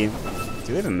the...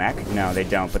 Do they have a mech? No, they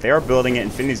don't. But they are building it.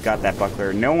 Infinity's got that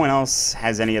buckler. No one else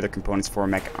has any other components for a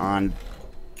mech on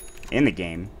in the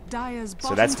game.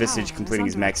 So that's Visage completing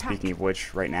his mech, speaking of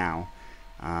which, right now.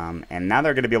 And now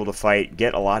they're going to be able to fight,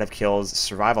 get a lot of kills,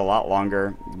 survive a lot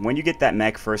longer. When you get that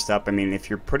mech first up, I mean, if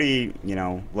you're pretty, you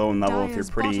know, low in level, if you're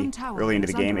pretty early into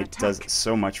the game, it does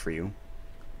so much for you.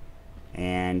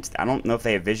 And I don't know if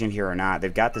they have vision here or not.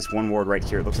 They've got this one ward right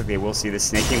here. It looks like they will see this.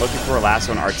 Snaking looking for a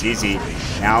lasso on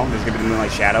RTZ. Now there's going to be the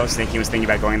Moonlight Shadow. Snaking was thinking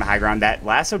about going the high ground. That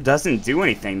lasso doesn't do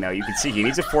anything, though. You can see he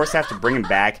needs a Force Staff to bring him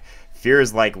back. Fear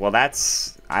is like, well,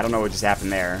 that's... I don't know what just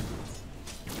happened there.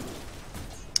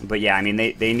 But yeah, I mean,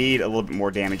 they need a little bit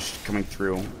more damage coming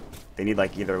through. They need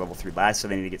like either level 3 lasso.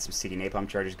 They need to get some sticky napalm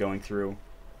charges going through.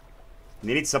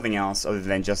 They need something else other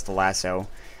than just the lasso.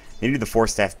 They need the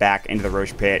Force Staff back into the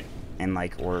Roche Pit. And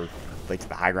like, or like to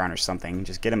the high ground or something.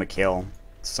 Just get him a kill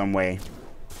some way.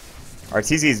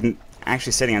 RTZ is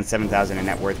actually sitting on 7,000 in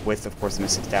net worth with, of course, the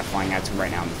Mystic Staff flying out to him right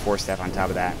now and the Force Staff on top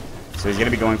of that. So he's going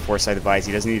to be going Foresight Device.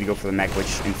 He doesn't need to go for the mech, which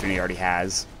Infinity already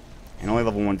has. And only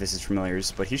level 1 Visage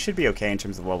Familiars, but he should be okay in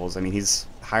terms of levels. I mean, he's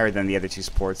higher than the other 2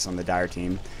 supports on the Dire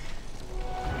team.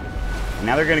 And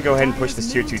now they're going to go ahead and push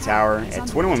this tier 2 tower. At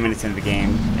 21 minutes into the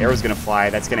game, Arrow's going to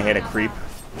fly. That's going to hit a creep.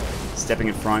 Stepping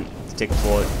in front to take a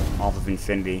bullet off of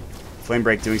Infinity. Flame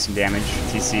Break doing some damage.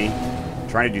 TC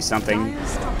trying to do something.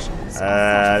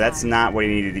 That's not what he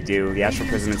needed to do. The Astral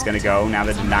Prism is going to go. Now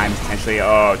the Deny potentially.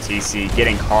 Oh, TC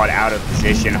getting caught out of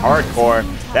position. Hardcore.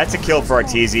 That's a kill for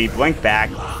RTZ. Blink back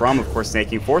from, of course,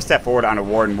 Snaking. 4-step forward on a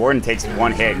Warden. Warden takes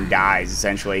 1 hit and dies,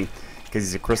 essentially, because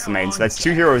he's a Crystal Maiden. So that's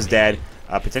 2 heroes dead.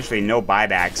 Potentially no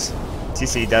buybacks.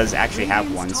 TC does actually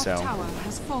have one, so...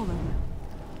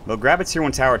 They'll grab a tier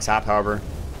 1 tower top, however.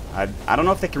 I don't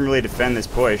know if they can really defend this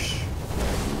push.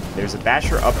 There's a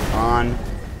Basher up on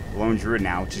Lone Druid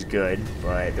now, which is good,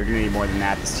 but they're going to need more than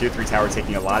that. This tier 3 tower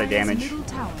taking a lot of damage.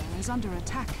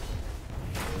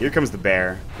 Here comes the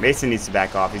bear. Mason needs to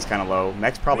back off. He's kind of low.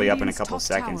 Mech's probably up in a couple of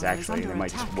seconds, actually. They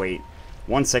might just wait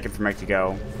 1 second for Mech to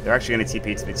go. They're actually going to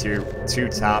TP to the tier 2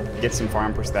 top, get some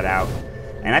farm, push that out.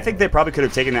 And I think they probably could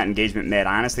have taken that engagement mid.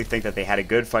 I honestly think that they had a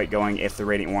good fight going. If the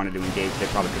Radiant wanted to engage, they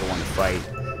probably could have won the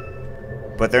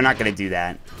fight. But they're not going to do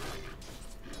that.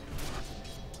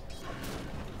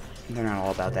 They're not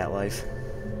all about that life.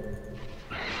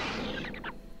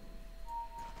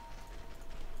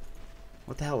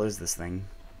 What the hell is this thing?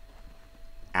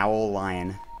 Owl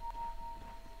Lion.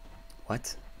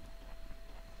 What?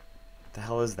 The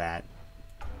hell is that?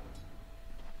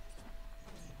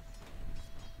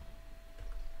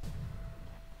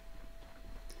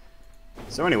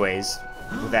 So anyways,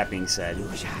 with that being said,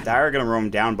 Dire are going to roam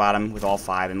down bottom with all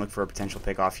 5 and look for a potential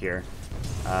pick off here.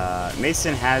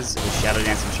 Mason has his Shadow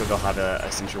Dance. I'm sure they'll have a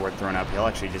Cincture Ward thrown up. He'll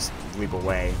actually just leap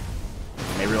away.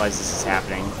 And they realize this is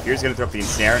happening. Fear's going to throw up the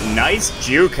Ensnare. Nice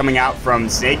juke coming out from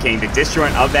Snake King. The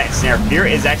disjoint of that Ensnare. Fear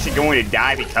is actually going to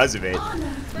die because of it.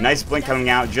 Nice blink coming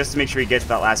out just to make sure he gets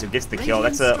that lasso, gets the kill.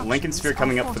 That's a Lincoln Sphere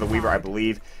coming up for the Weaver, I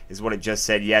believe, is what it just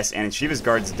said. Yes, and Shiva's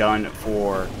Guard's done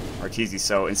for Arteezy.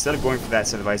 So instead of going for that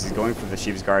set of ice, he's going for the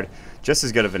Shiva's Guard. Just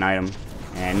as good of an item.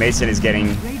 And Mason is getting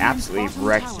absolutely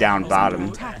wrecked down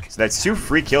bottom. So that's 2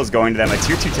 free kills going to them. A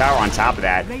tier 2 tower on top of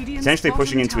that. Potentially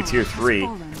pushing into a tier 3.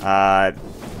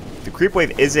 The creep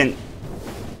wave isn't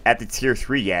at the tier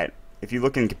 3 yet. If you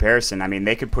look in comparison, I mean,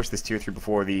 they could push this tier 3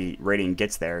 before the Radiant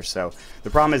gets there. So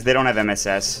the problem is they don't have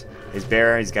MSS. His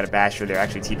Bear, he's got a Basher. They're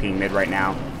actually TPing mid right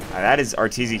now. That is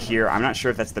Arteezy here. I'm not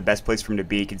sure if that's the best place for him to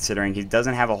be, considering he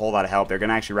doesn't have a whole lot of help. They're going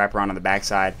to actually wrap around on the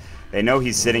backside. They know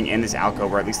he's sitting in this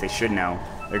alcove, or at least they should know.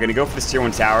 They're going to go for this tier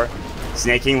 1 tower.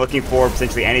 Snaking, looking for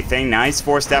potentially anything. Nice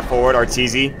 4-step forward.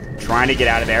 Arteezy trying to get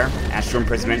out of there. Astral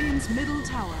Imprisonment.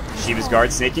 Shiva's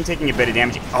Guard. Snaking taking a bit of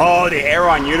damage. Oh, the arrow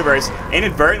on Universe.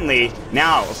 Inadvertently.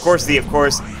 Now, of course,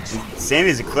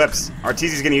 Sanity's Eclipse.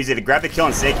 Arteezy's going to use it to grab the kill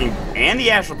on Snaking and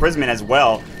the Astral Prism as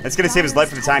well. That's going to save his life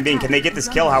for the time being. Can they get this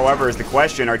kill, however, is the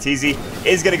question. Arteezy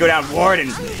is going to go down Warden.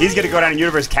 He's going to go down in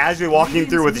Universe, casually walking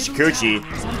through with the Shikuchi.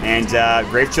 And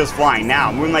Grave Chill's flying.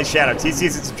 Now, Moonlight Shadow. TC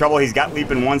is in some trouble. He's got leap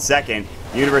in 1 second.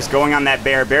 Universe going on that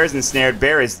Bear. Bear's ensnared.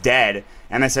 Bear is dead.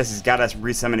 MSS has got us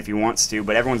resummon if he wants to,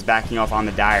 but everyone's backing off on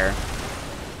the Dire.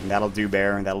 And that'll do,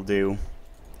 Bear. That'll do.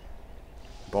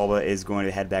 Bulba is going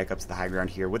to head back up to the high ground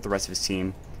here with the rest of his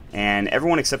team. And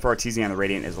everyone except for Arteezy on the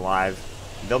Radiant is alive.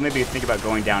 They'll maybe think about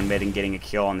going down mid and getting a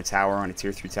kill on the tower, on a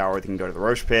tier 3 tower. They can go to the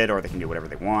Roche Pit, or they can do whatever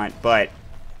they want. But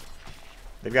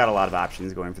they've got a lot of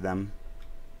options going for them.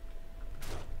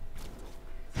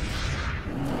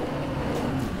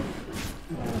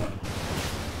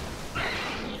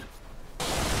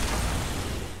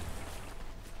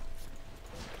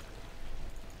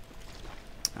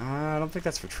 I don't think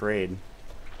that's for trade.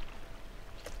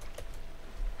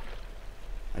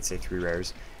 I'd say 3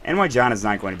 rares. NY John is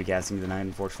not going to be casting tonight,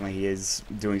 unfortunately. He is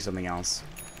doing something else,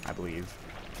 I believe.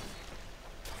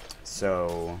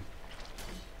 So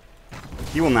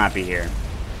he will not be here.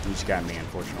 He just got me,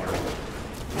 unfortunately.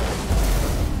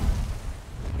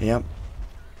 Yep.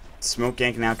 Smoke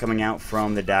gank now coming out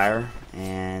from the Dire,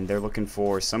 and they're looking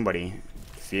for somebody.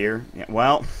 Fear. Yeah,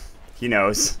 well, he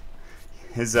knows.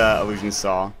 His illusion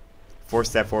saw.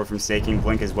 4-step forward from Staking.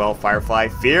 Blink as well. Firefly.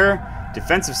 Fear.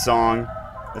 Defensive song.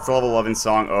 That's a level 11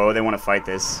 song. Oh, they want to fight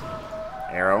this.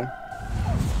 Arrow.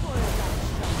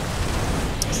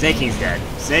 Snaking's dead.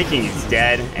 Snaking is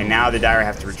dead, and now the Dire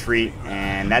have to retreat,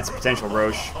 and that's a potential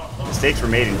Roche. Mistakes were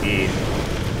made indeed.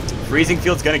 Freezing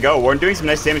Field's gonna go. Warden doing some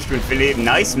nice damage to Infinity.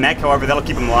 Nice mech, however, that'll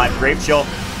keep him alive. Grave Chill.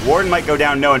 Warden might go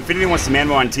down. No, Infinity wants to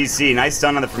manmo on TC. Nice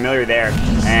stun on the Familiar there.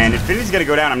 And Infinity's gonna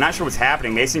go down. I'm not sure what's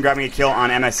happening. Mason grabbing a kill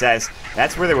on MSS.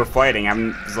 That's where they were fighting. I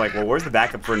was like, well, where's the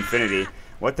backup for Infinity?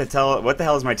 What the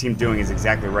hell is my team doing is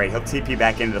exactly right. He'll TP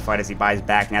back into the fight as he buys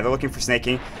back. Now they're looking for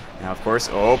Snaking. Now, of course,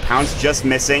 oh, Pound's just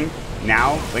missing.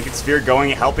 Now, Lincoln Sphere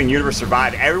going, helping Universe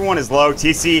survive. Everyone is low,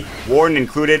 TC, Warden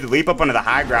included. Leap up onto the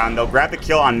high ground. They'll grab the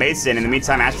kill on Mason. In the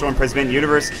meantime, Astral Imprisonment,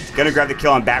 Universe gonna grab the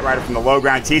kill on Batrider from the low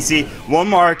ground. TC, one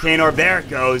more Arcane Orb. There it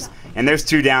goes. And there's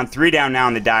 2 down, 3 down now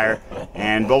in the Dire.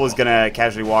 And Bulba's gonna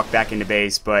casually walk back into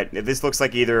base. But this looks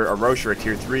like either a Roche or a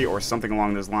Tier 3 or something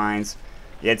along those lines.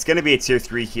 Yeah, it's gonna be a Tier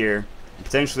 3 here.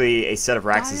 Potentially a set of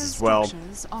Raxes as well.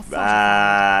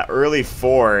 Early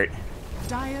fort.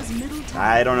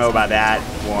 I don't know about that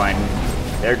one.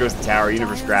 There goes the tower.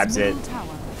 Universe grabs it.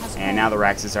 And now the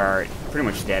Raxes are pretty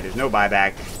much dead. There's no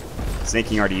buyback.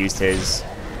 Snaking already used his.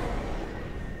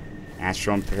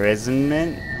 Astral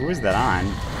Imprisonment? Who is that on?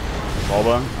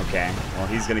 Bulba? Okay. Well,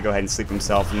 he's going to go ahead and sleep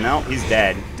himself. No, he's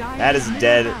dead. That is a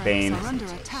dead Bane.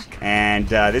 And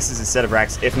this is a set of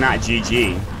Rax, if not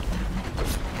GG.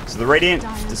 So the Radiant,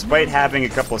 despite having a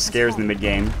couple of scares in the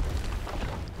mid-game,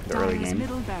 the early game.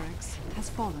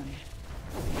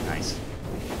 Nice.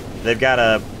 They've got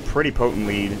a pretty potent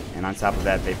lead, and on top of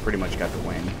that, they've pretty much got the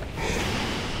win.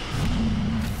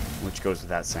 Which goes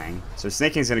without saying. So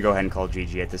Snaking's going to go ahead and call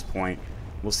GG at this point.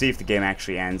 We'll see if the game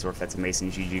actually ends, or if that's a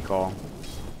Mason GG call.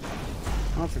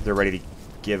 I don't think they're ready to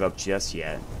give up just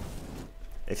yet.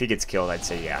 If he gets killed, I'd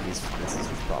say, yeah, this is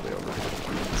probably over.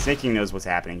 Snaking knows what's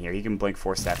happening here. He can blink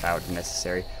 4-step out if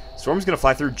necessary. Storm's going to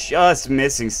fly through, just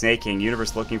missing Snaking.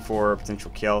 Universe looking for a potential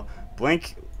kill.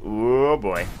 Blink. Oh,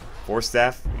 boy.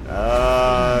 4-step.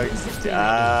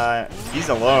 He's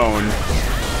alone.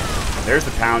 There's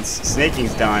the pounce.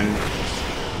 Snaking's done.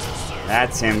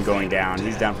 That's him going down.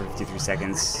 He's down for 53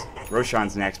 seconds.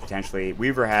 Roshan's next, potentially.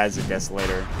 Weaver has a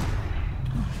Desolator.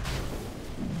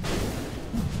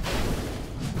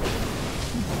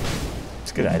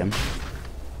 It's a good item.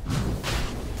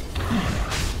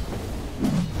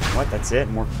 What? That's it?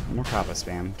 More Kappa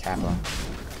spam. Kappa.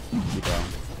 You go.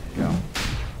 Go.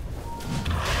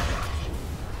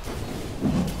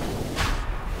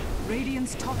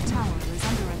 Radiant's top tower is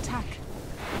under attack.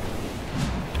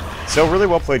 So, really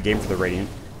well played game for the Radiant.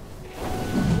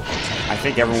 I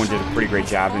think everyone did a pretty great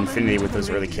job. Infinity with those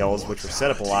early kills, which were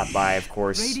set up a lot by, of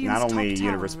course, not only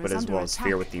Universe, but as well as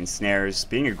Sphere with the ensnares.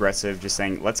 Being aggressive, just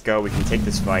saying, let's go, we can take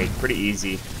this fight. Pretty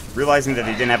easy. Realizing that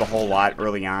they didn't have a whole lot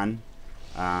early on.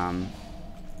 And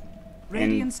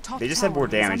they just had more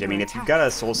damage. I mean, if you've got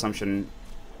a Soul Assumption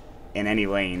in any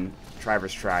lane, try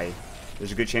versus try,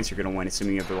 there's a good chance you're going to win,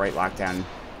 assuming you have the right lockdown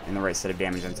and the right set of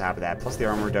damage on top of that. Plus the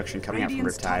armor reduction coming out from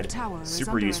Riptide.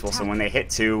 Super useful, so when they hit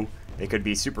 2, they could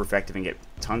be super effective and get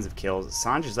tons of kills.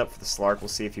 Sanj is up for the Slark. We'll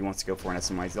see if he wants to go for an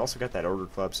SMI. He's also got that Ogre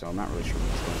Club, so I'm not really sure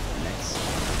what he's going for next.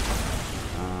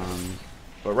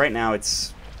 But right now,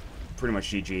 it's pretty much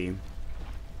GG.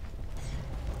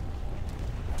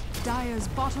 Dire's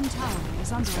bottom tower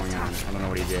is under What's going on? attack. I don't know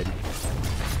what he did.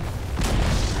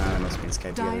 That must be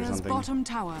Skype or Dire's something. bottom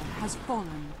tower has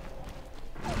fallen.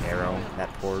 Arrow,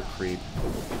 that poor creep,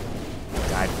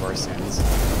 died for our sins.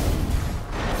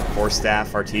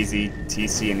 4-staff, Arteezy,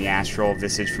 TC, and the Astral,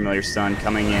 Visage, Familiar Stun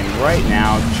coming in right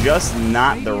now. Just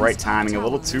not the right timing. A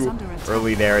little too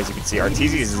early there, as you can see.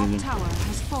 Arteezy is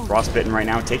frostbitten right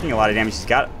now, taking a lot of damage. He's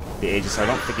got the Aegis, so I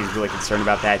don't think he's really concerned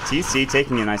about that. TC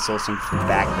taking a nice soul from the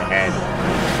back of the head.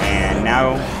 And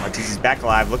now Arteezy's back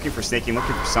alive, looking for Snaking,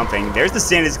 looking for something. There's the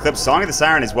Sandy's Eclipse, Song of the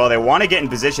Siren as well. They want to get in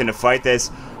position to fight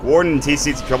this. Warden and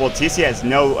TC's in trouble. TC has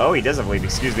no... Oh, he does have leap,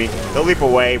 excuse me. They'll leap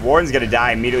away. Warden's going to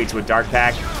die immediately to a Dark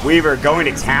Pack. Weaver going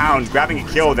to town, grabbing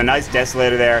a kill with a nice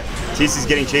Desolator there. TC's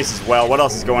getting chased as well. What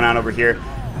else is going on over here?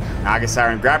 Naga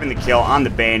Siren grabbing the kill on the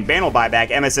Bane. Bane will buy back.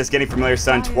 MSS getting Familiar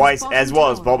Stun twice, as well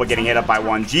as Bulba getting hit up by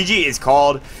 1. GG is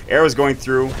called. Arrow's going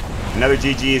through. Another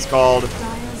GG is called.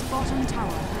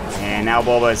 And now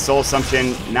Bulba is Soul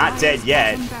Assumption, not dead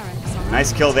yet.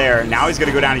 Nice kill there. Now he's going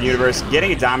to go down to Universe,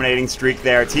 getting a dominating streak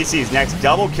there. TC's next,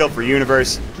 double kill for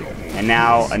Universe. And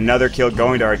now another kill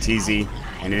going to RTZ.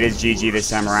 And it is GG this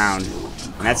time around.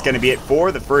 And that's going to be it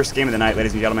for the first game of the night,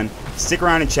 ladies and gentlemen. Stick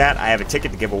around and chat. I have a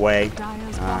ticket to give away.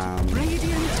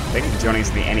 Thank you for joining us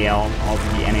at the NEL. All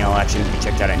of the NEL action can be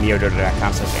checked out at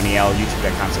neodota.com/NEL,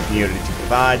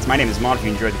 youtube.com/neodota2provides. My name is Mon. If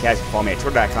you enjoyed the cast, you can follow me at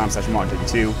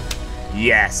twitter.com/Mon32.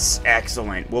 Yes,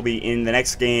 excellent. We'll be in the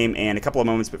next game in a couple of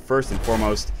moments, but first and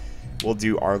foremost, we'll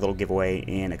do our little giveaway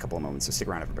in a couple of moments. So stick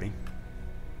around, everybody.